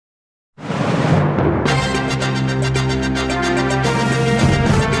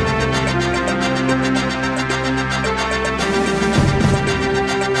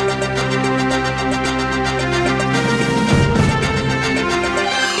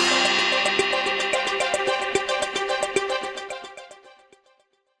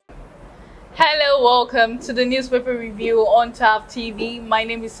welcome to the newspaper review on TAF TV. My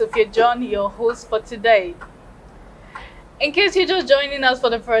name is Sophia John, your host for today. In case you're just joining us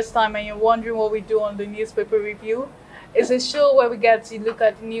for the first time and you're wondering what we do on the newspaper review, it's a show where we get to look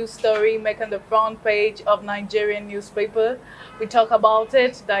at news story making the front page of Nigerian newspaper. We talk about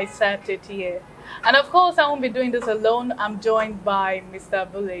it, dissect it here. And of course, I won't be doing this alone. I'm joined by Mr.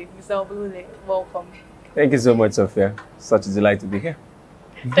 Ablaze. Mr. Ablaze, welcome. Thank you so much, Sophia. Such a delight to be here.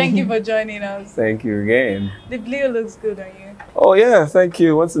 Thank you for joining us. Thank you again. The blue looks good on you. Oh yeah, thank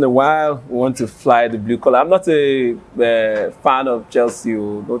you. Once in a while, we want to fly the blue color. I'm not a fan of Chelsea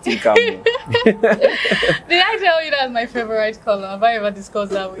or Nottingham. Did I tell you that's my favorite color? Have I ever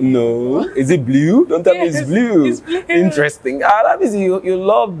discussed that with you? No. Is it blue? Don't tell me it's blue. It's blue. Interesting. That means you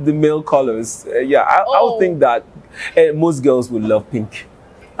love the male colors. I would think that most girls would love pink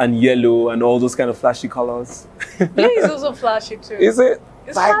and yellow and all those kind of flashy colors. Blue is also flashy too. Is it?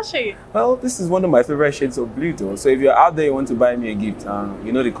 It's flashy. Well, this is one of my favorite shades of blue though. So if you're out there, you want to buy me a gift,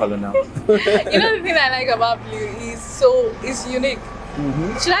 you know the color now. You know the thing I like about blue is it's unique.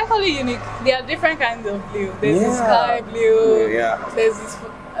 Mm-hmm. Should I call it unique? There are different kinds of blue. There's this sky blue. There's this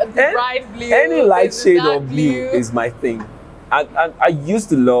bright blue. Any light shade of blue is my thing. I used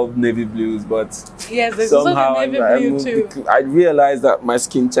to love navy blues, but yes, there's somehow also navy blue too. I realized that my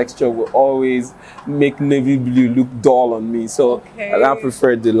skin texture will always make navy blue look dull on me. So I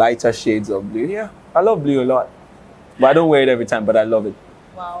prefer the lighter shades of blue. Yeah, I love blue a lot. But I don't wear it every time, but I love it.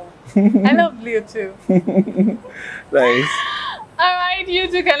 Wow. I love blue too. Nice. Alright, you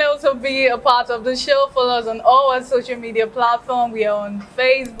too can also be a part of the show. Follow us on all our social media platforms. We are on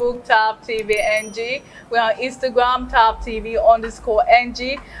Facebook, TAF TV NG. We are on Instagram, TAF TV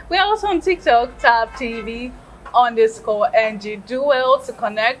 _NG. We are also on TikTok, TAF TV _NG. Do well to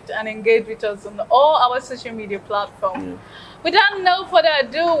connect and engage with us on all our social media platforms. Yeah. Without no further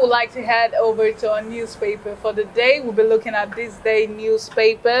ado, we'd like to head over to our newspaper for the day. We'll be looking at this day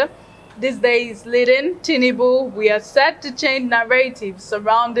newspaper. This day is leading Tinubu. We are set to change narratives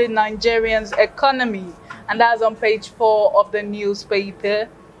surrounding Nigerians' economy, and that's on page 4 of the newspaper.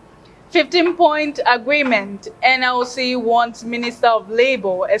 15-point agreement. NLC wants Minister of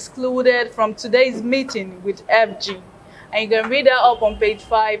Labour excluded from today's meeting with FG, and you can read that up on page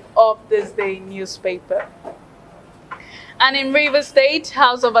 5 of this day newspaper. And in Rivers State,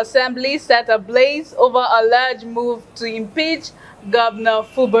 House of Assembly set ablaze over alleged move to impeach Governor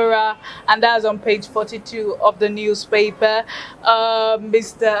Fubara, and that's on page 42 of the newspaper.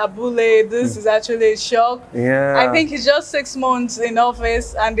 Mr. Abule, this is actually a shock. Yeah. I think he's just 6 months in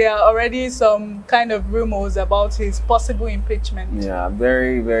office and there are already some kind of rumors about his possible impeachment. Yeah,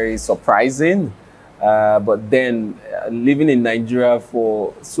 very, very surprising. But then, living in Nigeria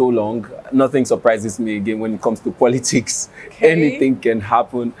for so long, nothing surprises me again when it comes to politics. Okay. Anything can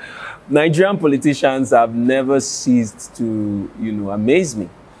happen. Nigerian politicians have never ceased to, amaze me.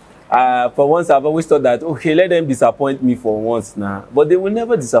 For once, I've always thought that, okay, let them disappoint me for once now. But they will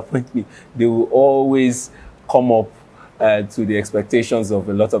never disappoint me. They will always come up to the expectations of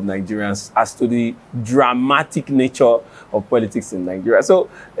a lot of Nigerians as to the dramatic nature of politics in Nigeria. So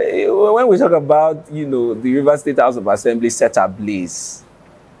when we talk about, the Rivers State House of Assembly set ablaze,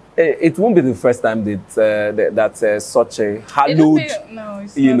 it won't be the first time that such a hallowed,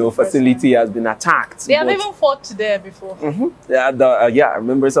 facility has been attacked. They have even fought there before. Mm-hmm. I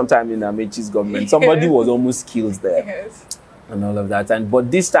remember sometime in Impeach's government, somebody was almost killed there. Yes. And all of that. But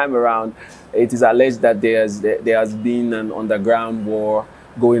this time around, it is alleged that there has been an underground war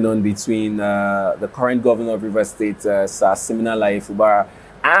going on between the current governor of Rivers State, Sir Siminalayi Fubara,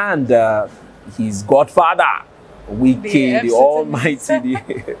 and his godfather, Wike, the almighty,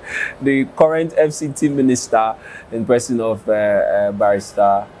 the current FCT minister in person of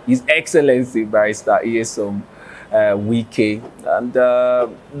Barrister, His Excellency Barrister Iyesom Wike. And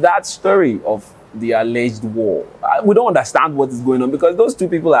that story of the alleged war, we don't understand what is going on, because those two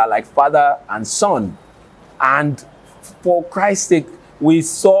people are like father and son. And for Christ's sake, we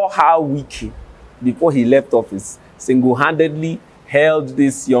saw how Wike, before he left office, single-handedly held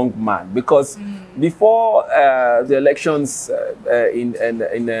this young man, because before the elections in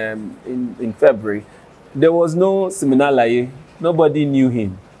February, there was no Siminalayi. Nobody knew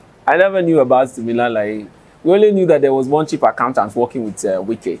him. I never knew about Siminalayi. We only knew that there was one chief accountant working with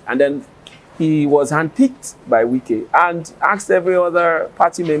Wike, and then he was handpicked by Wike and asked every other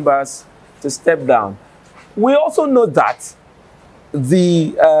party members to step down. We also know that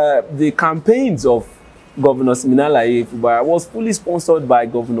the campaigns of Governor Siminalayi Fubara was fully sponsored by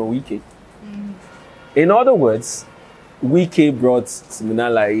Governor Wike. In other words, Wike brought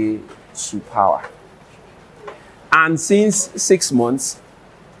Siminalayi to power. And since 6 months,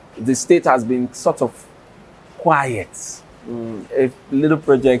 the state has been sort of quiet. A little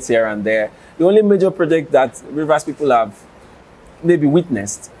projects here and there. The only major project that Rivers people have maybe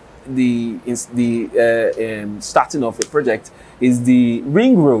witnessed the starting of a project is the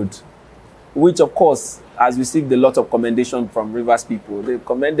ring road, which of course has received a lot of commendation from Rivers people. They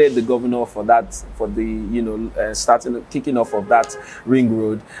commended the governor for that, for the kicking off of that ring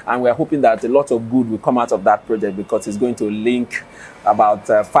road, and we're hoping that a lot of good will come out of that project because it's going to link about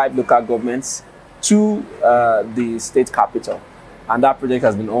 5 local governments to the state capital, and that project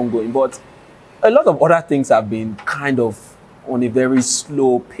has been ongoing. But a lot of other things have been kind of on a very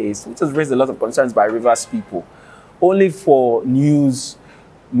slow pace, which has raised a lot of concerns by Rivers people. Only for news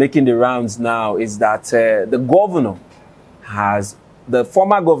making the rounds now is that the governor has, the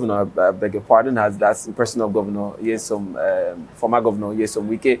former governor, I beg your pardon, that's the person of Governor former Governor Nyesom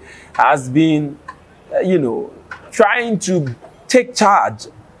Wike, has been, trying to take charge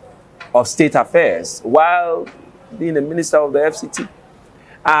of state affairs while being a minister of the FCT.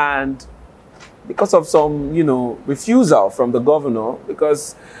 And because of some, refusal from the governor,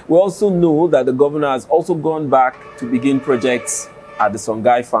 because we also know that the governor has also gone back to begin projects at the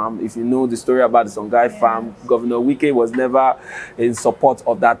Songhai farm. If you know the story about the Songhai farm, Governor Wike was never in support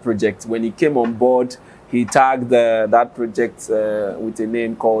of that project. When he came on board, he tagged that project with a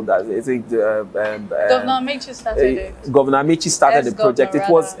name called, I think, Governor Impeach started it. Governor Impeach started the project.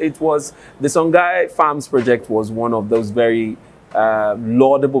 It was the Songhai Farms project was one of those very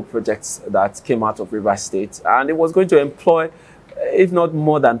laudable projects that came out of Rivers State, and it was going to employ, if not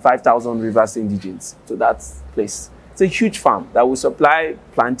more than 5,000 Rivers indigents to that place. It's a huge farm that will supply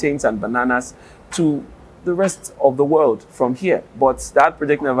plantains and bananas to the rest of the world from here. But that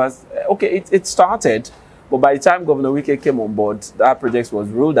project never, it started, but by the time Governor Wike came on board, that project was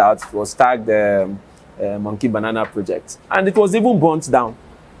ruled out. It was tagged the Monkey Banana Project, and it was even burnt down.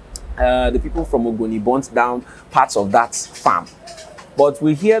 The people from Ogoni burnt down parts of that farm. But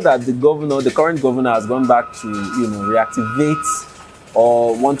we hear that the current governor has gone back to, reactivate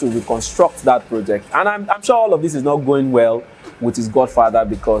or want to reconstruct that project. And I'm sure all of this is not going well with his godfather,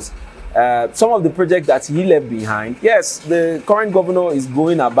 because some of the projects that he left behind, yes, the current governor is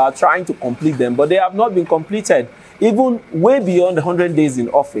going about trying to complete them, but they have not been completed, even way beyond 100 days in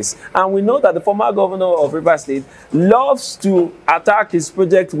office. And we know that the former governor of Rivers State loves to attack his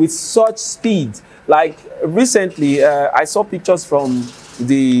project with such speed. Like recently, I saw pictures from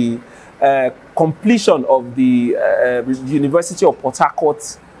the completion of the University of Port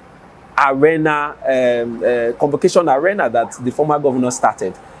Harcourt arena, convocation arena that the former governor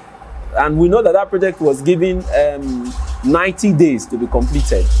started. And we know that that project was given 90 days to be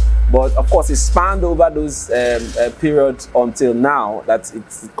completed. But of course, it spanned over those periods until now that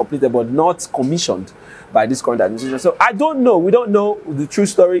it's completed, but not commissioned by this current administration. So I don't know, we don't know the true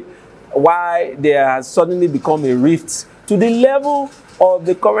story, why there has suddenly become a rift to the level of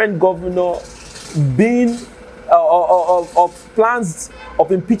the current governor being, of plans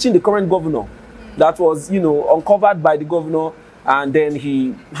of impeaching the current governor that was, uncovered by the governor. And then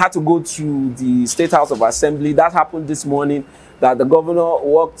he had to go to the State House of Assembly. That happened this morning, that the governor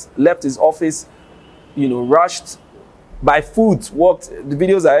left his office, rushed by foot, the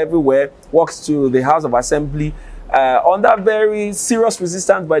videos are everywhere, walked to the House of Assembly under very serious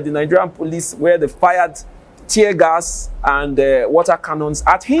resistance by the Nigerian police, where they fired tear gas and water cannons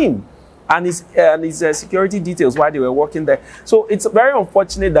at him and his security details while they were working there. So it's very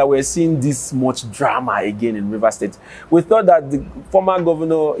unfortunate that we're seeing this much drama again in Rivers State. We thought that the former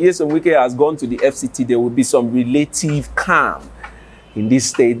governor, Nyesom Wike, has gone to the FCT. There would be some relative calm in this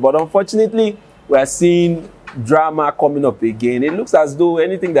state. But unfortunately, we're seeing drama coming up again. It looks as though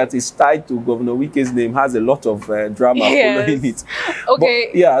anything that is tied to Governor Wike's name has a lot of drama following it. Okay.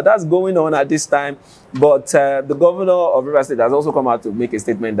 But, yeah, that's going on at this time. But the governor of Rivers State has also come out to make a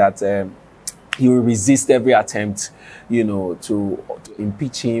statement that he will resist every attempt, to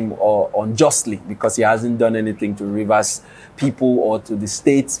impeach him or unjustly, because he hasn't done anything to Rivers people or to the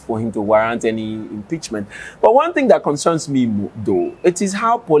states for him to warrant any impeachment. But one thing that concerns me, though, it is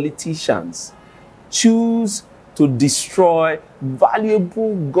how politicians choose to destroy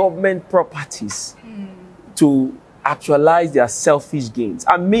valuable government properties to actualize their selfish gains.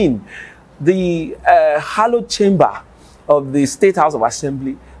 I mean, the hallowed chamber of the State House of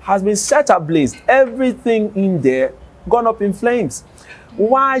Assembly has been set ablaze. Everything in there gone up in flames.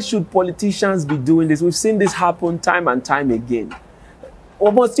 Why should politicians be doing this? We've seen this happen time and time again.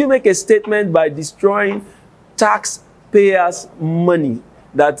 Or must you make a statement by destroying taxpayers' money?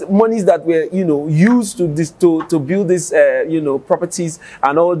 That monies that were, used to build these, properties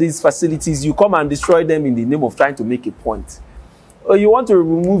and all these facilities, you come and destroy them in the name of trying to make a point. or you want to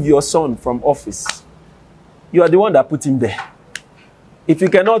remove your son from office, you are the one that put him there. If you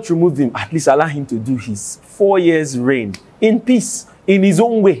cannot remove him, at least allow him to do his 4 years reign in peace, in his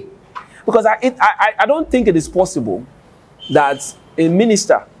own way. Because I don't think it is possible that a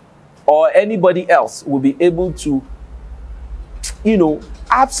minister or anybody else will be able to, you know,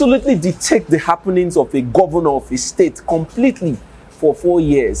 absolutely dictate the happenings of a governor of a state completely for 4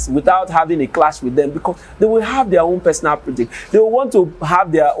 years without having a clash with them, because they will have their own personal project. They will want to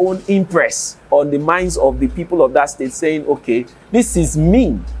have their own impress on the minds of the people of that state, saying, okay, this is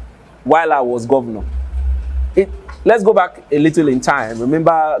me while I was governor. Let's go back a little in time.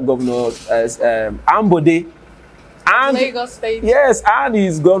 Remember Governor Ambode and Lagos State. Yes, and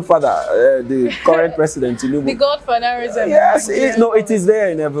his godfather, the current president, Tinubu. The godfatherism. Yes, it is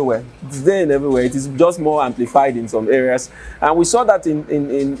there in everywhere. It's there in everywhere. It is just more amplified in some areas. And we saw that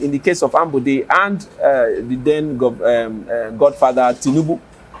in the case of Ambode and the then godfather, Tinubu,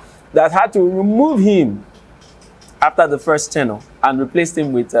 that had to remove him after the first tenure and replaced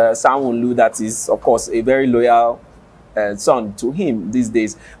him with Sanwo-Olu, that is, of course, a very loyal son to him these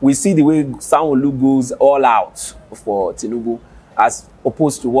days. We see the way Sanwo-Olu goes all out for Tinubu as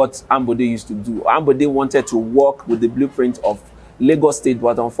opposed to what Ambode used to do. Ambode wanted to work with the blueprint of Lagos State,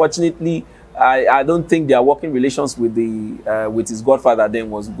 but unfortunately, I don't think their working relations with his godfather then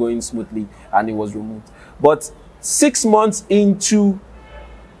was going smoothly, and he was removed. But 6 months into,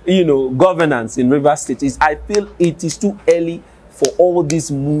 you know, governance in Rivers State, I feel it is too early for all these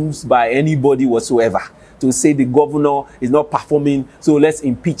moves by anybody whatsoever to say the governor is not performing, so let's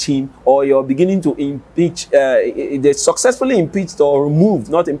impeach him, or you're beginning to impeach. They successfully impeached or removed,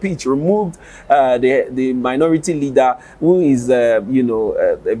 not impeached, removed the minority leader who is, you know,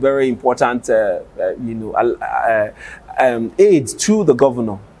 a very important, you know, aide to the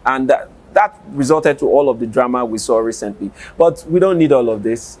governor, and that resulted to all of the drama we saw recently. But we don't need all of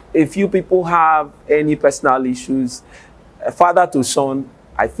this. If you people have any personal issues, father to son,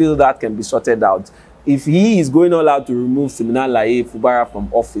 I feel that can be sorted out. If he is going all out to remove Siminalayi Fubara from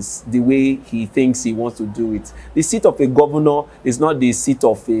office the way he thinks he wants to do it, the seat of a governor is not the seat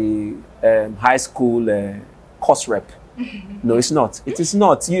of a high school course rep. No, it's not. It is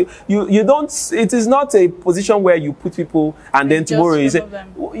not. You don't. It is not a position where you put people and then tomorrow is it.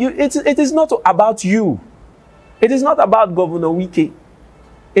 It is not about you. It is not about Governor Wike.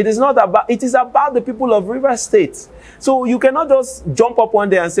 It is not about. It is about the people of Rivers State. So you cannot just jump up one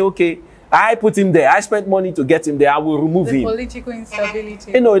day and say, okay, I put him there. I spent money to get him there. I will remove him. Political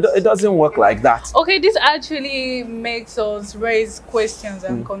instability. You know, it doesn't work like that. Okay, this actually makes us raise questions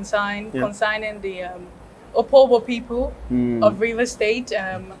and concerning the IPOB people of Rivers State.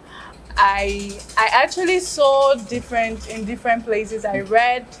 I actually saw in different places. I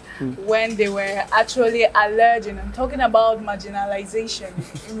read when they were actually alleging and talking about marginalization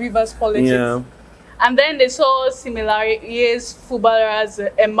in Rivers politics. Yeah. And then they saw similarities, Fubara's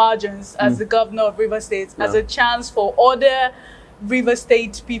emergence as the governor of Rivers State as a chance for other Rivers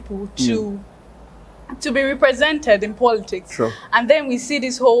State people to be represented in politics. Sure. And then we see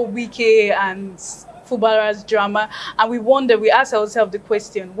this whole Wike and Fubara's drama, and we ask ourselves the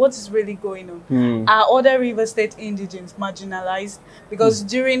question, what is really going on? Are other Rivers State indigents marginalized? Because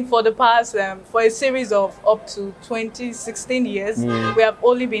for the past, for a series of up to 16 years, we have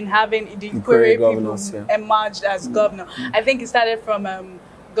only been having the Ikwere people emerged as governor. I think it started from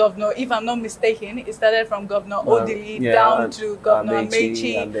Governor, if I'm not mistaken, it started from Governor Odili down to Governor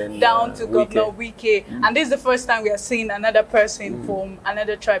Mechi, down to Governor Wike. And this is the first time we are seeing another person from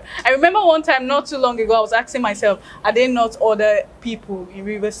another tribe. I remember one time not too long ago, I was asking myself, are there not other people in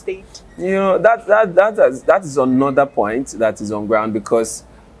Rivers State? You know, that is another point that is on ground, because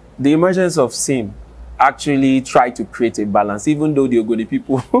the emergence of SIM actually tried to create a balance, even though the Ogoni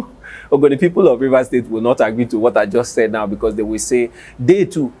people of Rivers State will not agree to what I just said now, because they will say they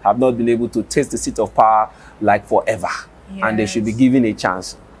too have not been able to taste the seat of power like forever. Yes. And they should be given a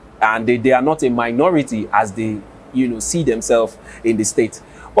chance. And they are not a minority as they, you know, see themselves in the state.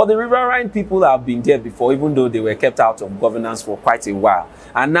 But the riverine people have been there before, even though they were kept out of governance for quite a while.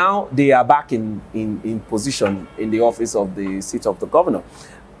 And now they are back in position in the office of the seat of the governor.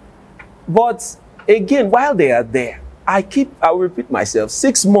 But again, while they are there, I will repeat myself,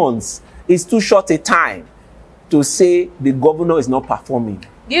 6 months is too short a time to say the governor is not performing.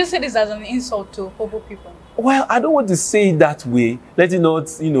 Do you see this as an insult to Popo people? Well, I don't want to say it that way. Let it not,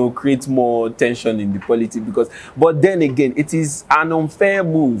 you know, create more tension in the politics, but then again, it is an unfair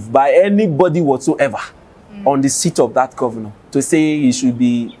move by anybody whatsoever on the seat of that governor to say he should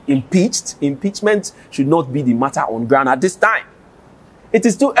be impeached. Impeachment should not be the matter on ground at this time. It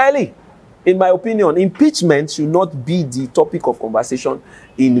is too early. in my opinion, impeachment should not be the topic of conversation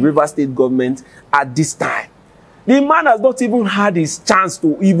in Rivers State government at this time. The man has not even had his chance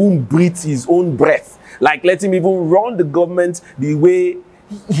to even breathe his own breath. Like, let him even run the government the way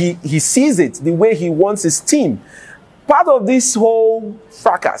he sees it, the way he wants his team. Part of this whole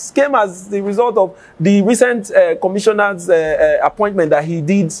fracas came as the result of the recent commissioner's appointment that he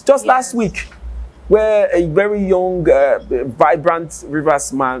did just last week, where a very young, vibrant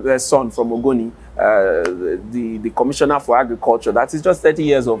Rivers man, son from Ogoni, the commissioner for agriculture, that is just 30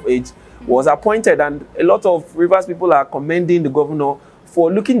 years of age, was appointed. And a lot of Rivers people are commending the governor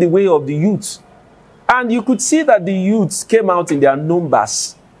for looking the way of the youth. And you could see that the youths came out in their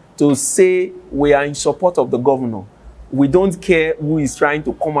numbers to say, we are in support of the governor. We don't care who is trying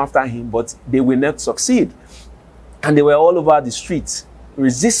to come after him, but they will not succeed. And they were all over the streets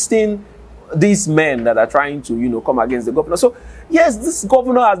resisting these men that are trying to, you know, come against the governor. So, yes, this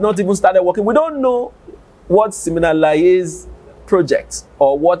governor has not even started working. We don't know what Siminalaye's project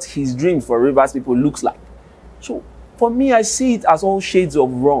or what his dream for Rivers people looks like. So, for me, I see it as all shades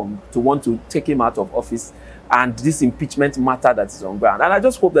of wrong to want to take him out of office and this impeachment matter that is on ground. And I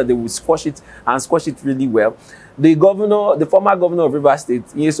just hope that they will squash it and squash it really well. The governor, the former governor of Rivers State,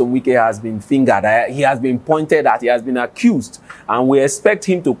 Nyesom Wike, has been fingered. He has been pointed at. He has been accused. And we expect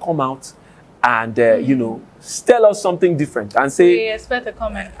him to come out and, you know, tell us something different and say, we expect a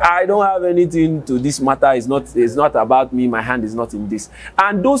comment. I don't have anything to this matter. It's not about me. My hand is not in this.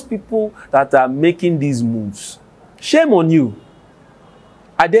 And those people that are making these moves, shame on you.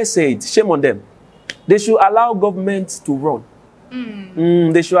 I dare say it. Shame on them. They should allow government to run.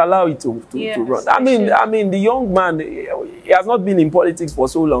 They should allow it to run. I mean, the young man, he has not been in politics for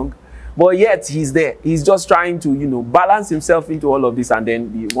so long, but yet he's there. He's just trying to, you know, balance himself into all of this, and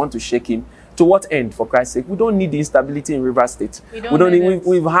then we want to shake him. To what end, for Christ's sake? We don't need the instability in Rivers State.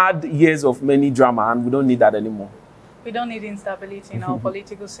 We've had years of many drama, and we don't need that anymore. We don't need instability in our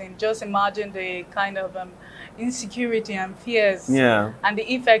political scene. Just imagine the kind of insecurity and fears and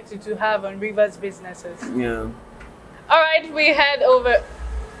the effect it will have on Rivers businesses. Yeah. All right, we head over